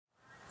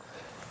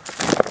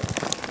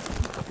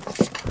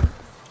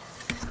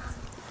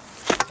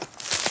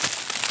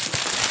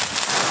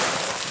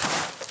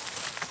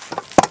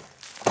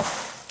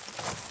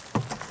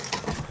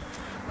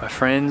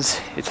friends,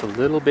 it's a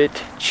little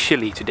bit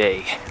chilly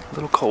today, a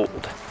little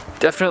cold.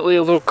 Definitely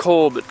a little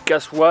cold, but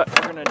guess what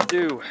we're gonna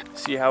do?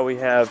 See how we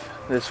have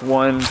this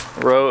one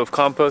row of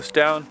compost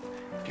down?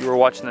 If you were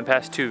watching the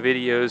past two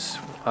videos,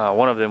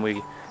 one of them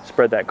we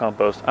spread that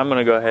compost. I'm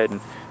gonna go ahead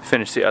and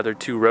finish the other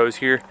two rows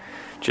here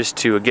just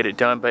to get it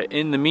done. But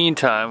in the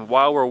meantime,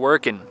 while I'm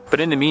working,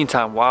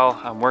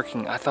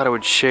 I thought I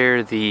would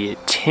share the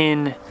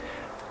 10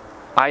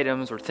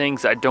 items or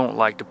things I don't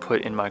like to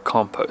put in my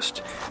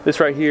compost. This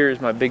right here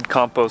is my big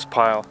compost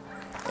pile,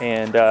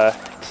 and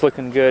it's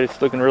looking good. It's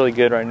looking really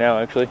good right now,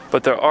 actually.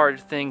 But there are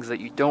things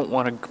that you don't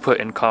want to put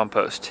in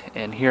compost,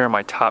 and here are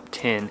my top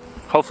 10.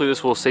 Hopefully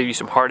this will save you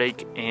some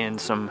heartache and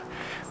some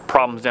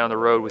problems down the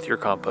road with your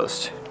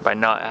compost by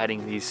not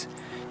adding these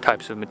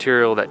types of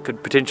material that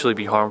could potentially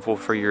be harmful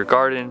for your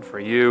garden, for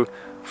you,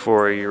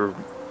 for your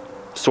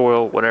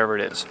soil, whatever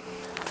it is.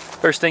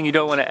 First thing you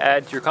don't want to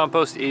add to your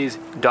compost is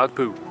dog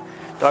poo.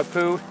 Dog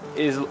poo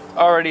is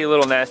already a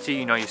little nasty,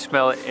 you know, you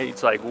smell it,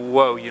 it's like,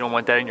 whoa, you don't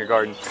want that in your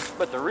garden.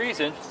 But the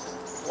reason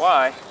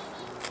why,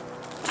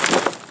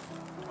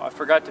 I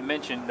forgot to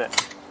mention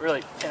that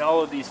really in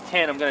all of these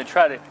 10, I'm going to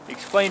try to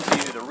explain to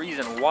you the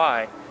reason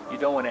why you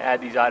don't want to add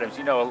these items.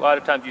 You know, a lot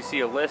of times you see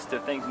a list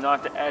of things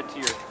not to add to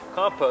your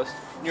compost,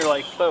 and you're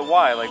like, but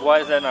why? Like, why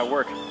is that not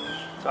working?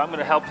 So I'm going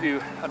to help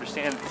you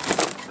understand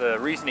the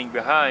reasoning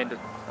behind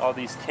all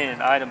these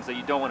 10 items that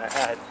you don't want to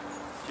add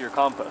to your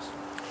compost.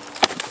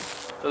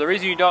 So the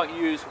reason you don't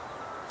use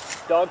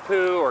dog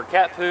poo or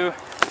cat poo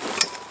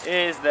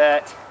is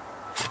that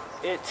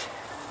it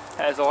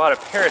has a lot of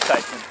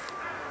parasites in it.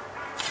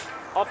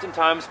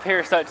 Oftentimes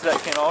parasites that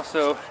can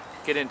also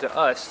get into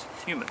us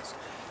humans.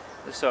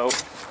 So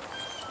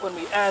when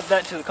we add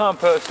that to the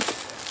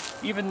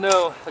compost, even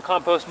though the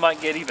compost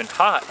might get even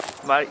hot,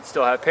 it might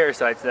still have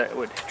parasites that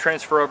would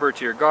transfer over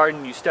to your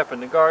garden. You step in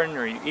the garden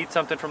or you eat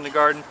something from the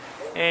garden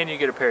and you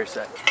get a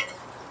parasite.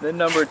 Then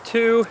number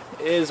 2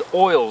 is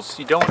oils.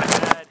 You don't want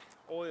to add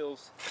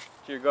oils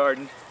to your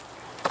garden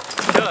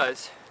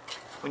because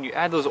when you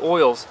add those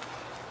oils,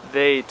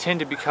 they tend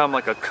to become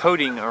like a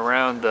coating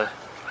around the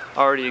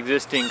already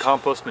existing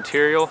compost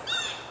material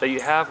that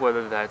you have,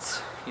 whether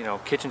that's, you know,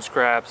 kitchen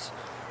scraps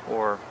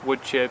or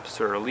wood chips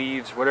or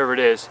leaves, whatever it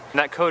is. And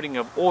that coating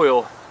of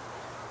oil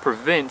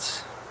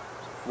prevents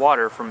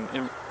water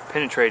from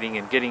penetrating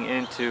and getting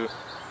into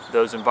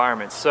those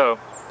environments. So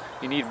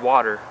you need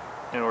water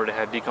in order to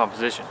have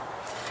decomposition.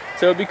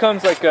 So it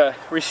becomes like a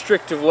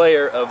restrictive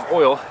layer of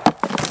oil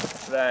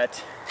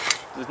that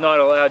does not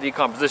allow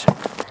decomposition.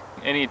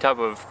 Any type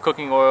of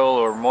cooking oil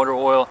or motor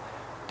oil,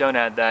 don't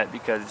add that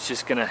because it's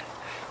just gonna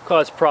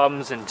cause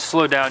problems and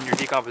slow down your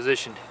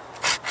decomposition.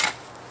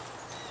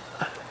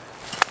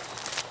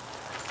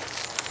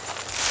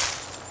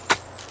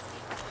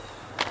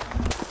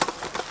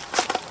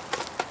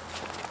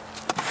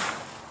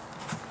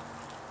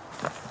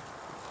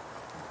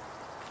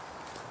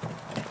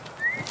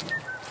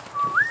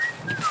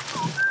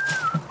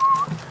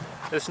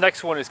 This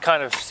next one is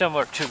kind of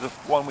similar to the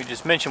one we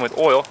just mentioned with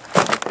oil.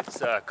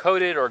 It's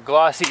coated or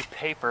glossy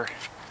paper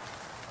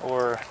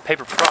or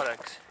paper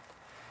products.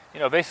 You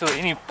know, basically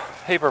any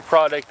paper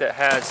product that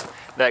has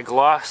that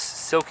gloss,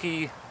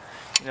 silky,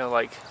 you know,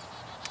 like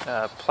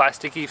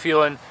plasticky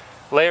feeling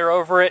layer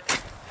over it,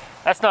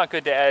 that's not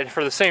good to add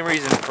for the same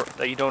reason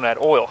that you don't add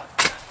oil,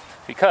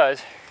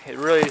 because it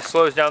really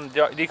slows down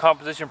the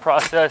decomposition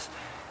process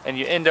and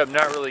you end up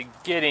not really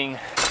getting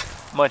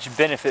much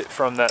benefit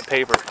from that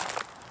paper.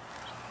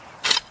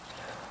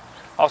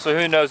 Also,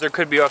 who knows, there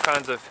could be all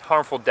kinds of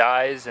harmful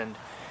dyes and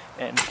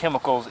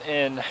chemicals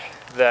in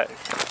that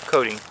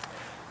coating.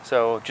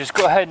 So just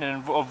go ahead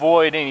and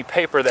avoid any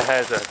paper that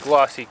has a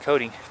glossy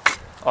coating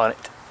on it.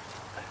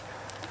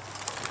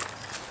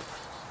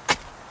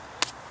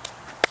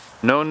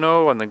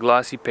 No on the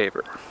glossy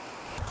paper.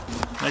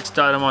 Next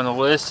item on the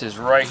list is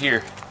right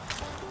here,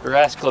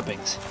 grass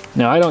clippings.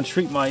 Now, I don't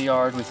treat my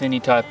yard with any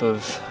type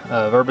of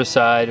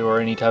herbicide or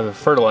any type of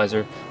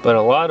fertilizer, but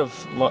a lot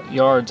of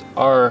yards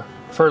are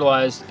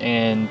fertilized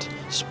and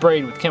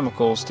sprayed with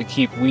chemicals to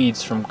keep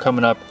weeds from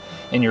coming up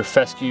in your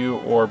fescue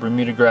or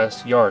Bermuda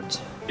grass yards.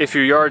 If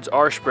your yards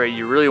are sprayed,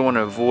 you really want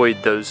to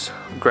avoid those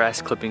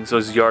grass clippings,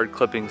 those yard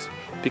clippings,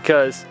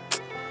 because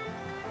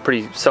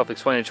pretty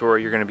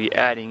self-explanatory, you're going to be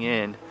adding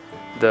in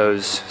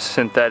those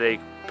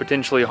synthetic,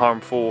 potentially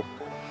harmful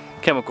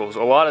chemicals.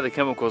 A lot of the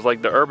chemicals,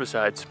 like the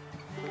herbicides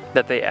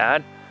that they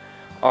add,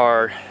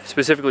 are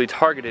specifically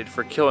targeted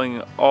for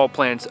killing all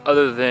plants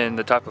other than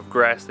the type of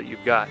grass that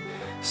you've got.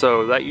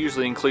 So that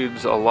usually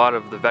includes a lot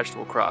of the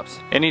vegetable crops.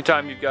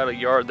 Anytime you've got a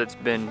yard that's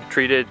been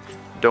treated,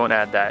 don't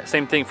add that.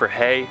 Same thing for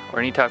hay or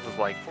any type of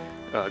like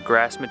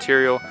grass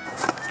material.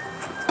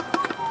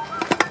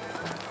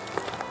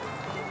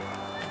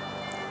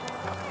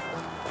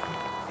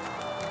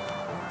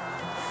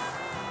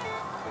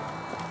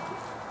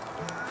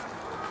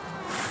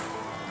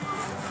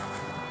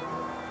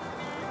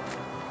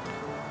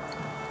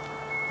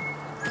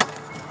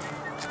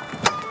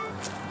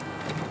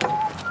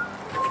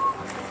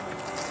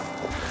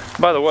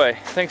 By the way,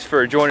 thanks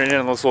for joining in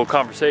on this little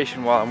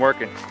conversation while I'm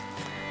working.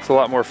 It's a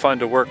lot more fun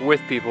to work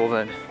with people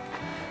than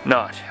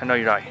not. I know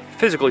you're not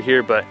physically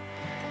here, but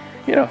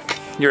you know,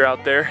 you're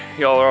out there.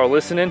 Y'all are all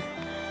listening.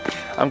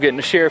 I'm getting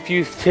to share a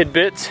few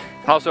tidbits.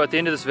 Also, at the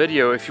end of this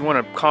video, if you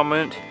want to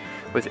comment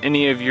with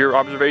any of your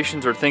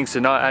observations or things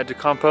to not add to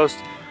compost,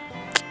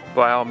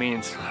 by all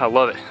means. I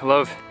love it.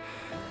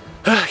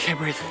 I can't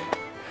breathe.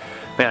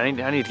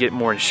 Man, I need to get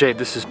more in shape.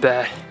 This is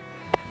bad.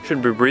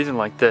 Shouldn't be breathing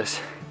like this.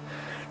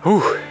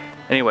 Whew.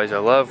 Anyways, I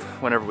love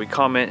whenever we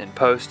comment and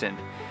post and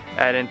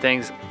add in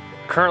things.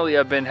 Currently,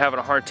 I've been having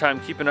a hard time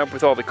keeping up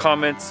with all the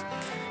comments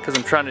because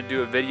I'm trying to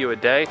do a video a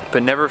day.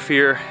 But never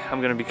fear,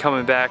 I'm gonna be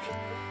coming back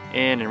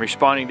in and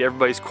responding to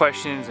everybody's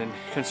questions and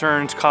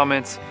concerns,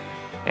 comments.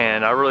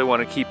 And I really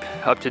want to keep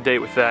up to date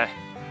with that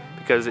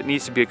because it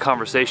needs to be a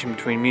conversation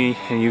between me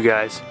and you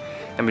guys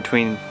and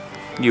between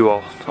you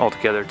all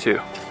together too.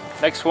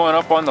 Next one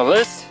up on the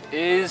list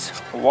is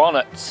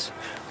walnuts.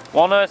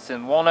 Walnuts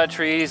and walnut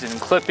trees and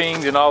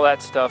clippings and all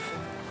that stuff.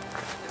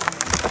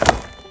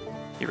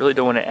 You really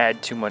don't want to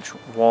add too much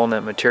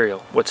walnut material.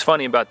 What's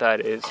funny about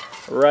that is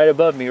right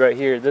above me right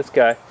here, this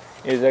guy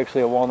is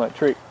actually a walnut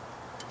tree.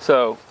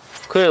 So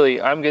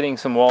clearly I'm getting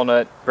some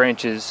walnut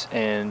branches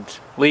and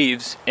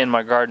leaves in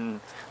my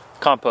garden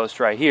compost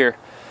right here,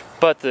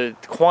 but the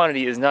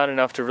quantity is not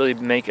enough to really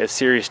make a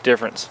serious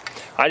difference.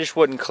 I just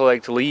wouldn't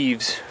collect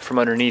leaves from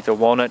underneath a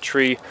walnut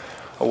tree.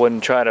 I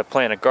wouldn't try to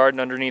plant a garden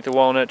underneath a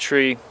walnut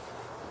tree.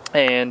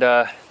 And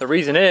the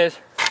reason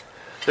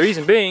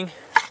being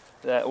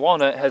that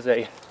walnut has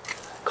a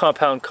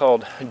compound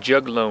called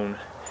juglone,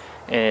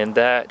 and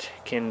that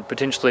can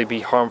potentially be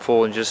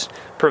harmful and just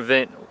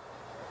prevent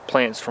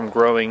plants from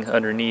growing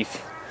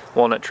underneath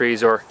walnut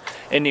trees or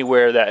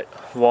anywhere that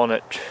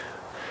walnut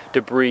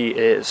debris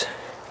is.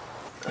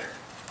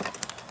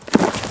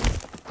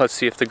 Let's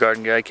see if the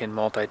garden guy can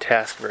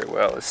multitask very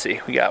well. Let's see.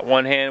 We got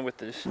one hand with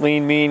this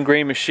lean, mean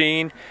green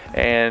machine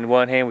and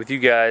one hand with you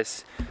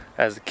guys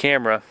as the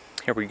camera.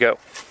 Here we go.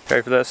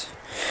 Ready for this?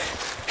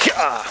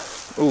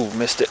 Ooh,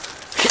 missed it.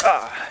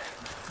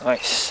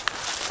 Nice.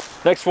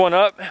 Next one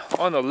up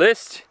on the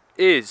list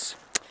is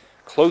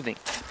clothing.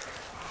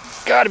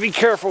 Gotta be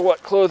careful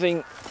what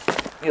clothing,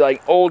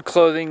 like old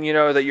clothing, you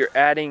know, that you're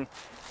adding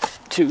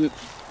to.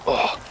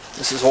 Oh,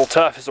 this is all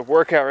tough. It's a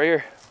workout right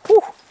here.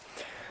 Whew.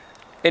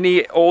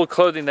 Any old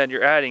clothing that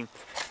you're adding,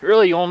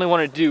 really you only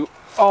want to do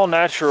all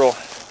natural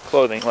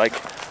clothing like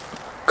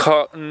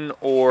cotton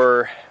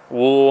or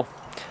wool,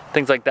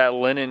 things like that,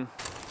 linen.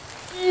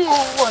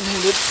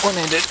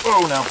 One-handed.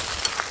 Oh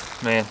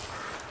no. Man,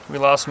 we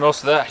lost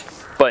most of that.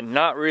 But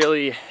not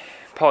really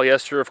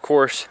polyester, of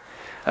course.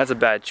 That's a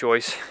bad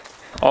choice.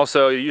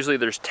 Also, usually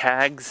there's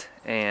tags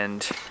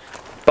and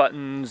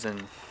buttons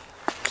and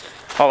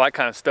all that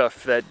kind of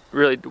stuff that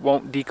really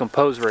won't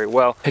decompose very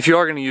well. If you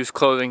are going to use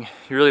clothing,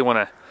 you really want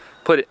to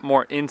put it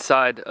more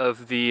inside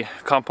of the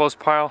compost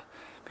pile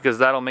because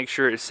that'll make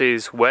sure it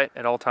stays wet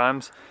at all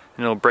times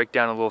and it'll break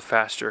down a little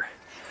faster.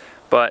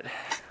 But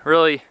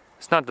really,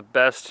 it's not the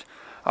best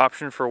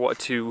option for what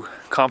to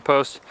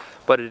compost,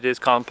 but it is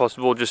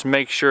compostable. Just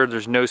make sure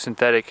there's no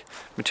synthetic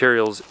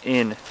materials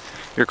in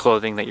your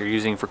clothing that you're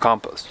using for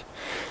compost.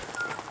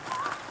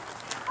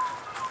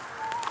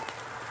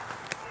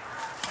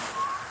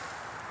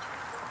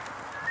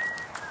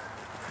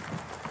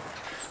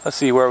 Let's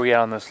see where we at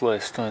on this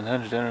list.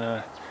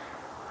 I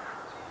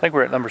think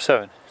we're at number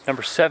 7.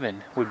 Number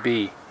 7 would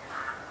be,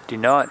 do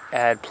not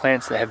add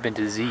plants that have been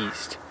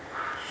diseased.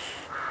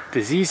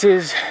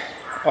 Diseases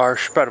are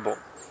spreadable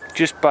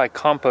just by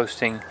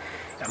composting.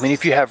 I mean,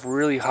 if you have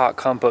really hot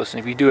compost and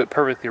if you do it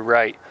perfectly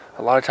right,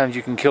 a lot of times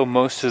you can kill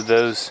most of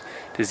those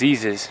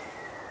diseases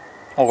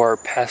or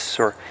pests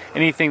or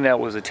anything that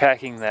was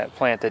attacking that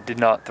plant that did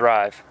not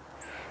thrive.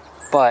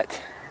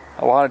 But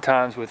a lot of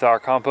times with our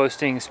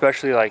composting,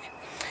 especially like,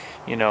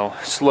 you know,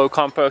 slow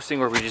composting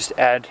where we just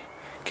add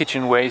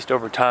kitchen waste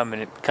over time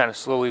and it kind of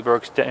slowly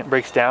breaks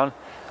down,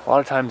 a lot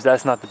of times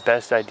that's not the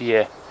best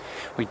idea.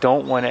 We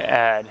don't want to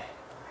add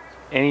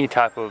any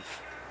type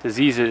of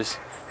diseases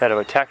that have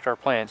attacked our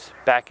plants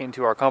back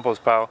into our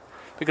compost pile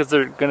because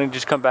they're going to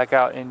just come back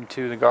out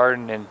into the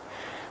garden and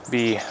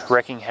be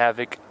wreaking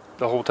havoc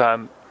the whole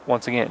time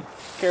once again.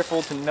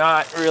 Careful to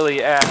not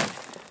really add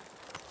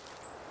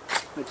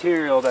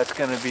material that's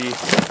going to be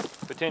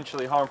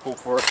potentially harmful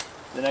for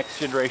the next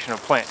generation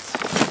of plants.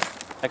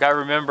 Like I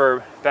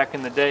remember back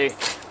in the day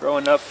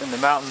growing up in the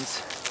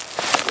mountains,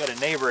 we had a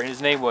neighbor and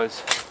his name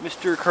was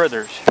Mr.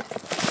 Crothers.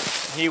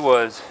 He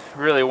was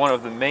really one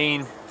of the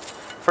main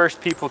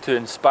first people to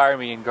inspire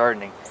me in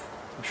gardening.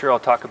 I'm sure I'll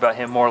talk about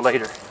him more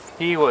later.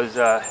 He was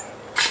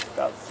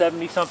about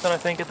 70 something I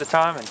think at the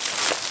time, and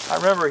I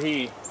remember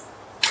he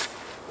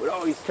would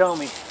always tell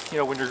me, you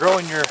know, when you're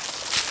growing your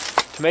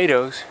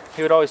tomatoes,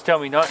 he would always tell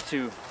me not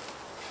to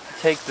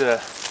take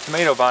the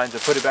tomato vines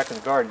and put it back in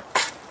the garden.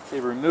 They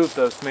removed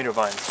those tomato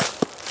vines.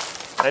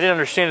 I didn't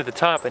understand at the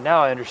time, but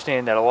now I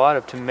understand that a lot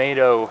of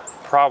tomato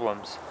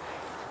problems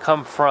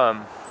come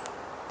from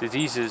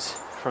diseases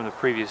from the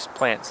previous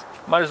plants.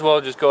 Might as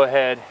well just go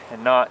ahead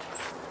and not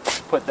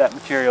put that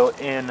material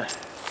in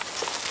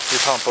your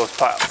compost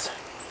piles.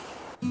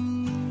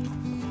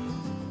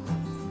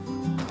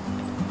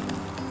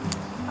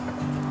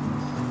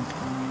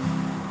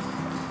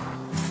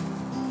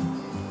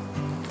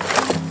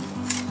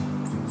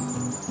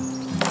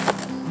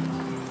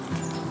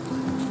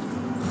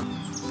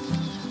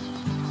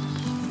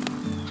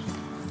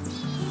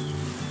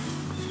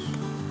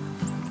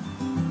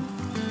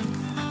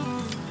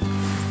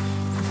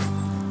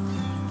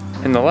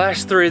 And the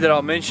last three that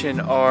I'll mention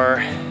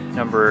are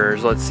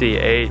numbers, let's see,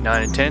 8,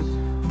 9, and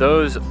 10.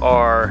 Those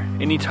are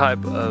any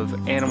type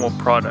of animal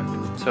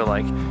product. So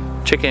like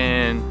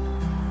chicken,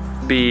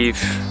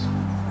 beef,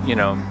 you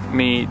know,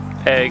 meat,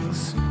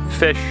 eggs,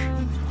 fish,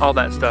 all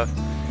that stuff.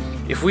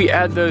 If we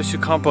add those to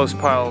compost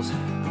piles,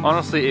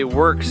 honestly, it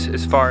works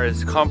as far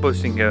as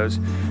composting goes,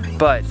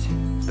 but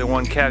the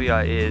one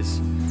caveat is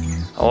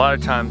a lot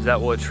of times that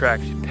will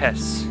attract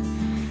pests,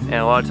 and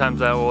a lot of times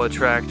that will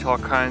attract all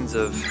kinds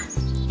of,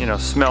 you know,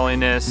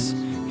 smelliness.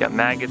 You got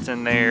maggots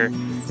in there,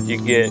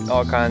 you get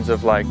all kinds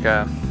of like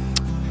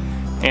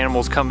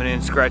animals coming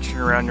in scratching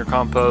around your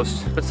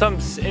compost. But some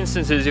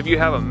instances, if you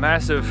have a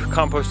massive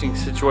composting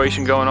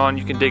situation going on,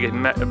 you can dig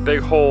a big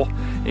hole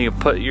and you can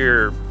put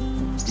your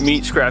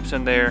meat scraps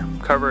in there,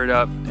 cover it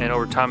up, and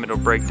over time it'll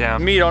break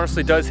down. Meat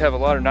honestly does have a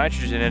lot of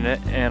nitrogen in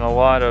it, and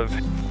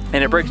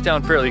it breaks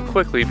down fairly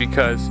quickly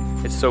because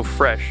it's so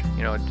fresh.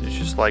 You know, it's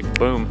just like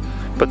boom.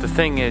 But the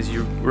thing is,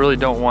 you really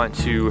don't want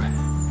to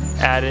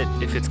add it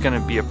if it's going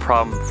to be a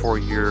problem for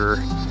your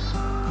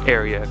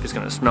area, if it's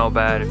going to smell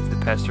bad, if the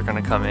pests are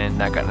going to come in,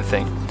 that kind of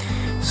thing.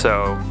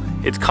 So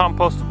it's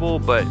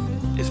compostable, but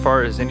as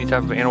far as any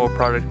type of animal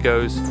product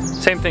goes,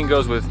 same thing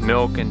goes with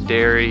milk and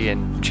dairy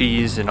and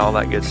cheese and all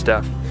that good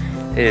stuff,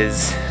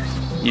 is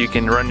you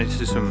can run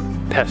into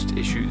some pest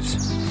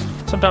issues.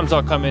 Sometimes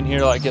I'll come in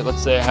here, like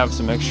let's say I have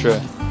some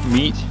extra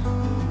meat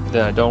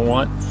that I don't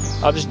want.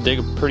 I'll just dig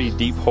a pretty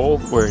deep hole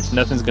where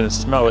nothing's going to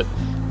smell it,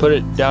 put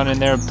it down in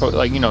there, put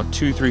like, you know,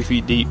 2-3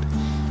 feet deep,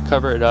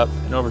 cover it up,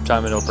 and over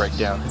time it'll break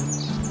down.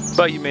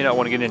 But you may not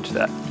want to get into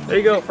that. There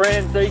you go,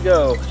 friends, there you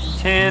go.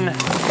 10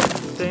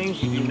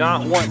 things you do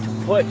not want to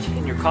put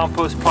in your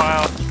compost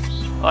pile.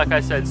 Like I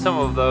said, some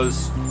of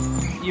those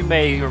you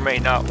may or may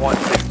not want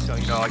to. So,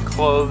 you know, like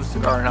clothes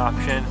are an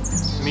option,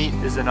 meat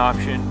is an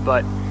option,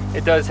 but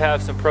it does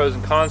have some pros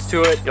and cons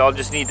to it. Y'all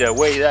just need to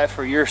weigh that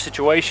for your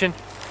situation,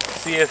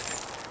 see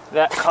if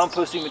that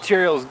composting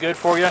material is good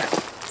for you.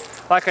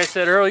 Like I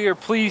said earlier,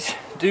 please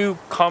do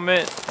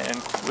comment and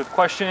with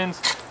questions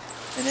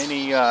and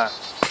any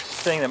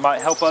thing that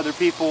might help other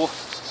people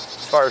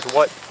as far as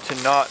what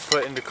to not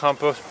put into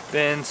compost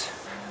bins.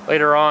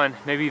 Later on,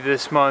 maybe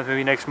this month,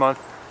 maybe next month,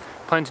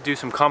 I plan to do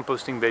some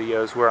composting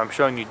videos where I'm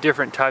showing you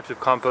different types of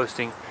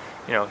composting,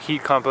 you know,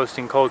 heat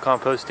composting, cold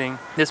composting.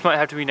 This might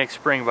have to be next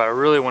spring, but I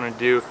really want to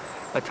do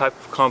a type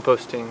of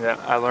composting that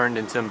I learned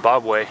in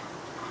Zimbabwe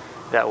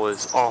that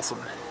was awesome.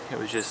 It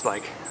was just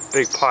like a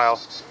big pile,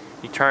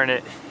 you turn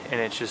it and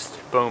it's just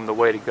boom, the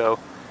way to go.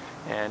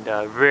 And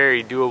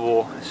very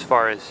doable as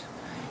far as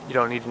you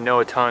don't need to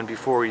know a ton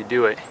before you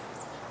do it,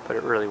 but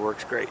it really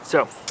works great.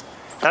 So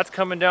that's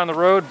coming down the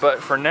road,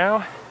 but for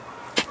now,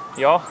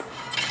 y'all,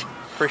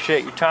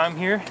 appreciate your time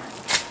here.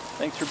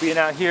 Thanks for being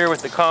out here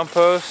with the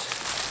compost,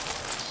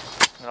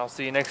 and I'll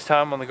see you next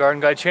time on the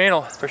Garden Guy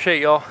channel.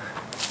 Appreciate y'all.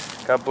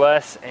 God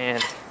bless,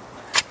 and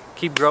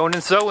keep growing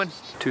and sowing.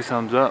 2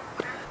 thumbs up.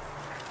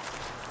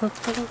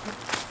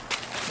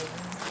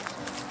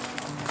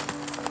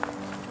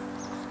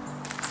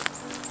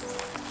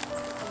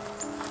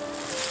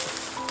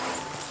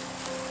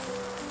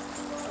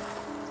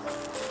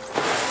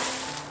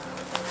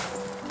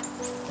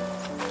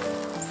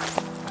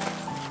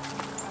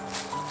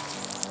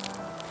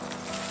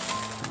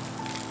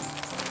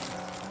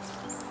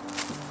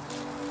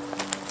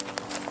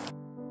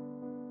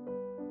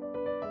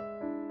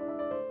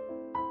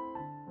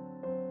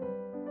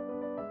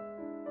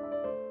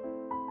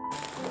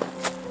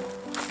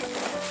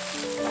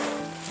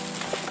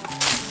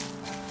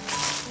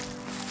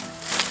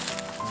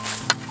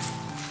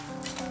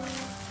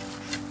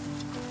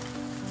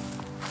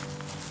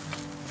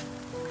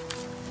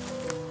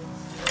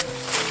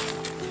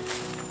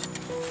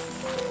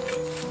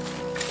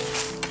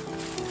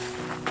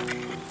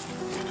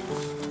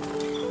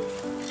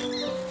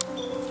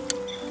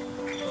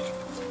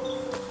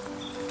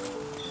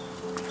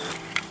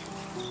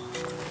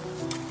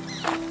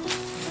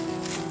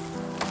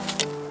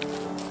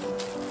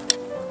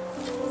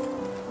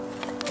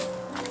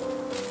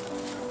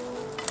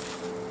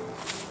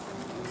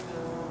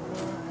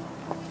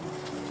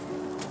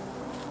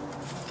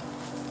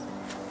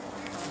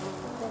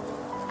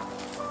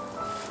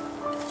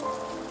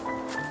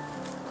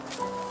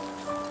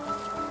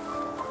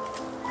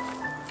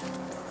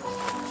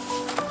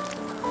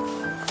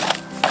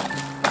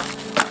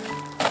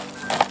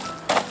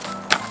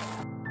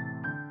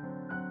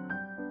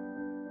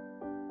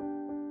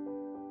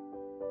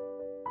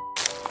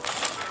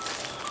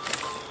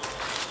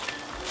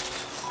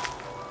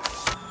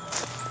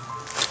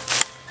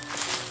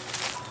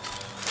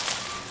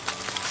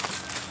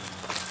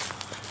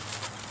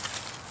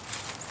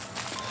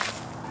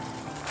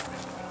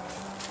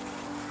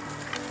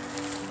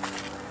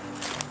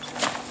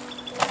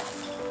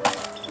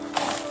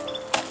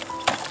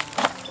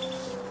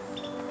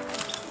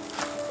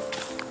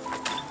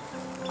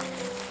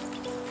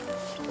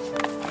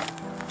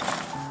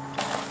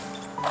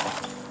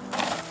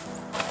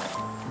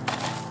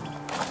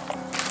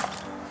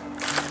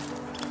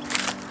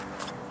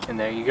 And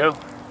there you go,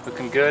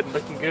 looking good,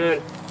 looking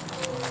good.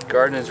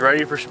 Garden is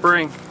ready for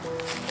spring.